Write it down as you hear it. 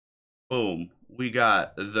Boom. We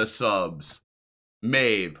got the subs.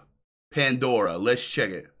 MAVE. Pandora. Let's check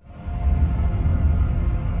it.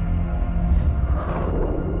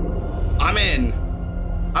 I'm in.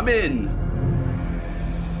 I'm in.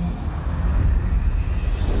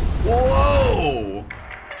 Whoa.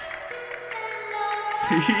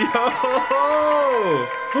 Yo.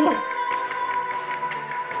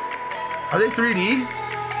 Are they 3D?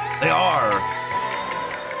 They are.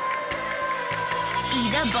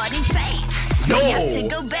 Eat a body fate. Yo. We have to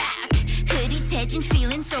go back. 흐릿해진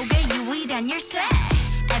feeling 속에 유일한 열쇠.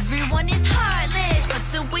 Everyone is heartless, but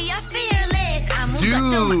so we are fearless.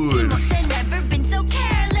 아무것도 막지 못해, never been so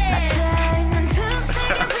careless.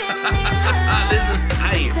 This is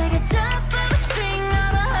tight.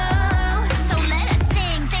 So let us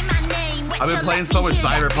sing, say my name. I've been playing so much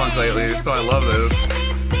Cyberpunk lately, so I love this.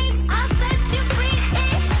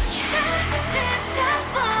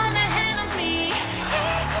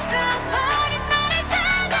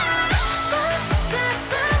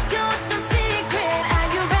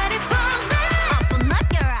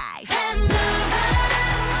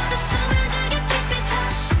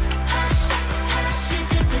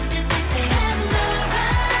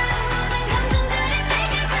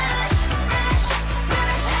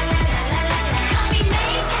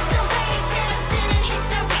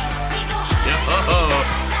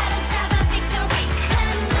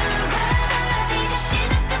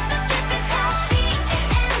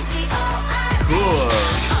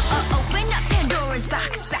 Open up Pandora's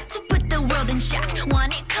box, back to put the world in shock.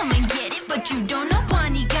 Want it, come and get it, but you don't know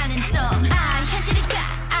what 가는 성. 현실일까?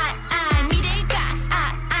 미래일까?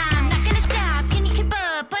 I'm not gonna stop. Can you keep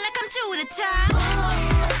up when I come to the top?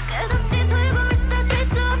 끝없이 돌고 있어, 쉴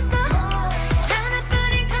수 없어.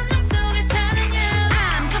 하나뿐인 감정 속에 사는 여.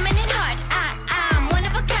 I'm coming in hard. I'm one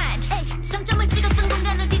of a kind. 정점을 찍었던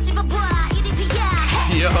공간을 뒤집어 봐. 이리피야.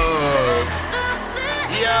 Yo.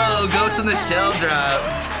 Yo, Ghost in the Shell drop.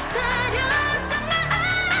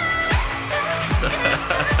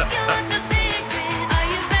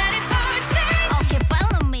 Okay,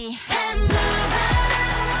 follow me.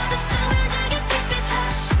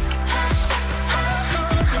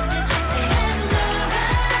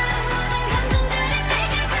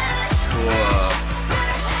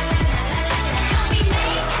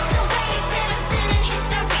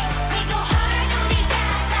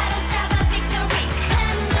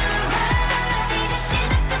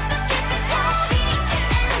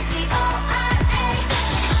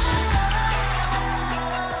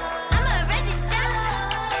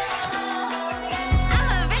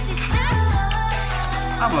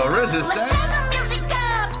 I'm a resistance. Let's turn the music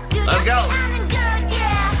up. Let's go.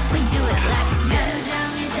 We do it like this.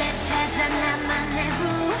 찾아 나만의 루.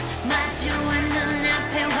 마주한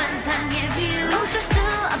눈앞에 환상의 view. 멈출 수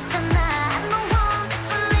없잖아. I'm the one that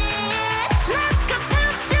you need. Let's go to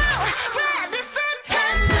the show. Ready, set,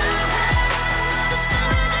 Pandora. 또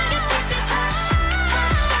숨을 죽여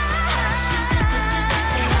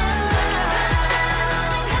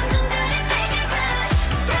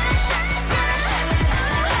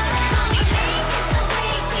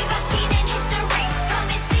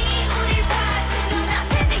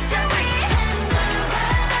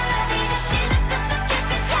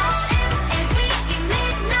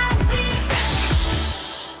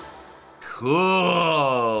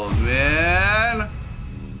Cool, man.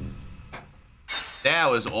 That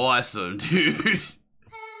was awesome, dude.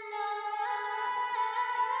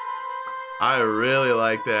 I really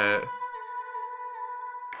like that.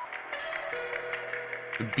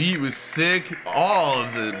 The beat was sick. All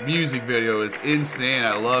of the music video is insane.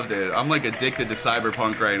 I loved it. I'm like addicted to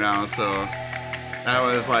Cyberpunk right now, so that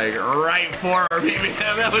was like right for me,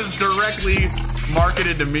 man. That was directly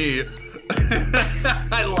marketed to me.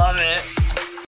 I love it.